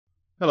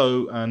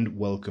Hello and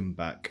welcome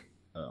back.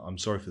 I'm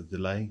sorry for the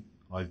delay.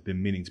 I've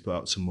been meaning to put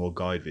out some more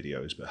guide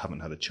videos but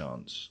haven't had a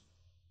chance.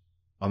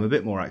 I'm a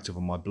bit more active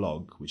on my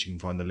blog, which you can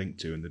find the link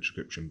to in the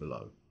description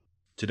below.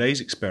 Today's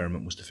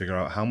experiment was to figure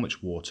out how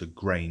much water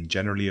grain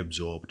generally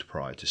absorbed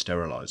prior to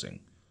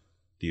sterilising.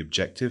 The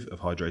objective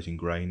of hydrating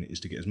grain is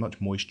to get as much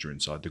moisture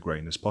inside the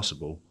grain as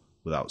possible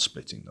without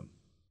splitting them.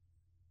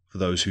 For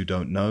those who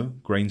don't know,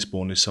 grain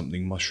spawn is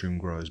something mushroom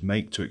growers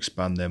make to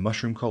expand their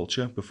mushroom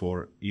culture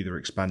before either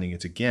expanding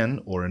it again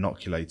or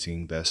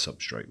inoculating their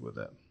substrate with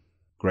it.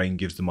 Grain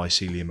gives the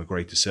mycelium a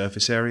greater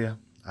surface area,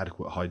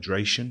 adequate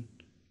hydration,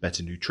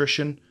 better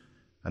nutrition,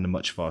 and a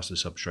much faster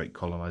substrate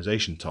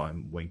colonization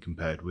time when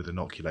compared with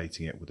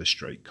inoculating it with a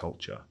straight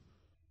culture.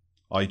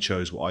 I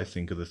chose what I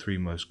think are the three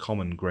most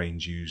common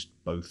grains used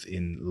both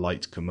in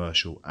light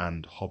commercial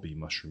and hobby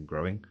mushroom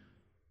growing: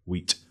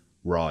 wheat,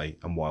 rye,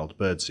 and wild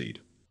birdseed.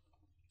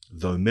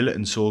 Though millet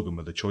and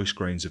sorghum are the choice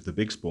grains of the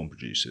big spawn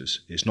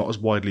producers, it's not as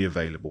widely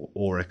available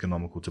or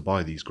economical to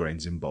buy these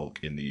grains in bulk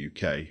in the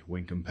UK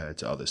when compared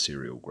to other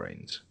cereal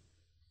grains.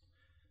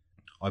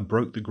 I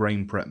broke the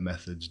grain prep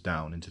methods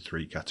down into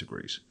three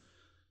categories: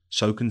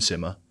 soak and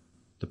simmer,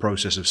 the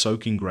process of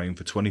soaking grain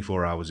for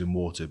 24 hours in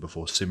water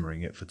before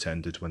simmering it for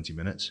 10 to 20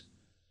 minutes;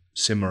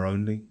 simmer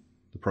only,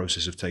 the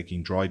process of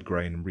taking dried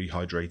grain and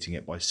rehydrating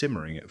it by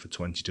simmering it for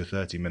 20 to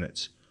 30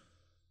 minutes;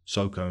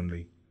 soak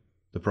only,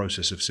 the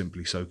process of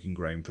simply soaking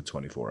grain for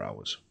 24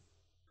 hours.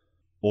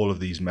 All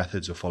of these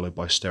methods are followed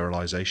by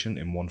sterilisation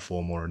in one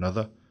form or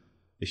another.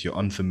 If you're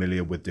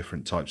unfamiliar with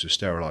different types of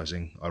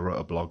sterilising, I wrote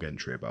a blog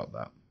entry about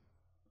that.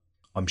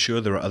 I'm sure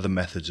there are other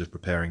methods of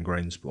preparing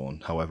grain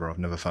spawn, however I've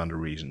never found a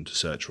reason to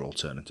search for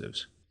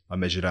alternatives. I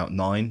measured out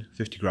 9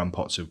 50-gram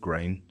pots of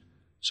grain,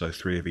 so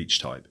 3 of each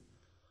type.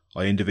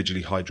 I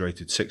individually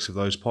hydrated 6 of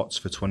those pots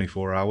for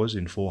 24 hours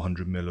in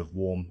 400 ml of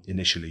warm,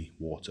 initially,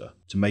 water.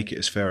 To make it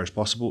as fair as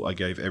possible, I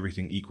gave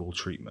everything equal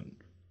treatment.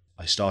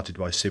 I started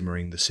by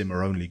simmering the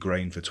simmer-only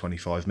grain for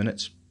 25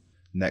 minutes.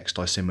 Next,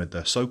 I simmered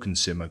the soak and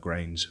simmer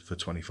grains for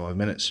 25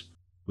 minutes.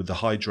 With the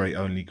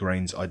hydrate-only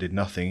grains, I did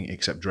nothing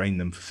except drain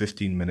them for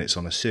 15 minutes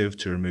on a sieve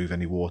to remove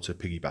any water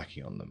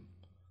piggybacking on them.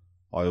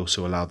 I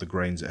also allowed the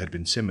grains that had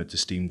been simmered to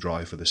steam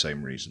dry for the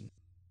same reason.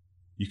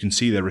 You can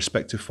see their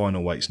respective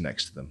final weights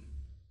next to them.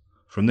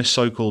 From this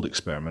so-called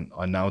experiment,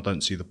 I now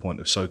don't see the point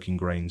of soaking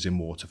grains in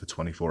water for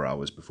 24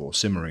 hours before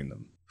simmering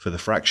them. For the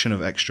fraction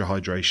of extra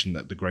hydration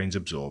that the grains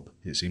absorb,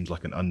 it seems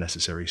like an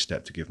unnecessary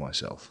step to give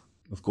myself.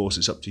 Of course,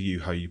 it's up to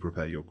you how you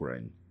prepare your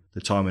grain.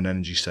 The time and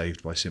energy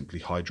saved by simply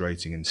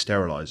hydrating and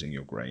sterilising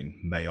your grain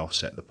may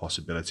offset the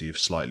possibility of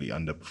slightly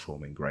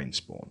underperforming grain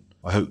spawn.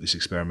 I hope this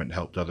experiment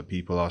helped other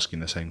people asking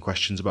the same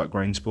questions about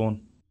grain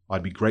spawn.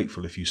 I'd be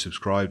grateful if you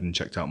subscribed and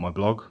checked out my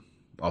blog.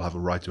 I'll have a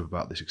write-up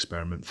about this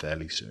experiment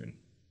fairly soon.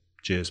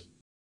 Cheers.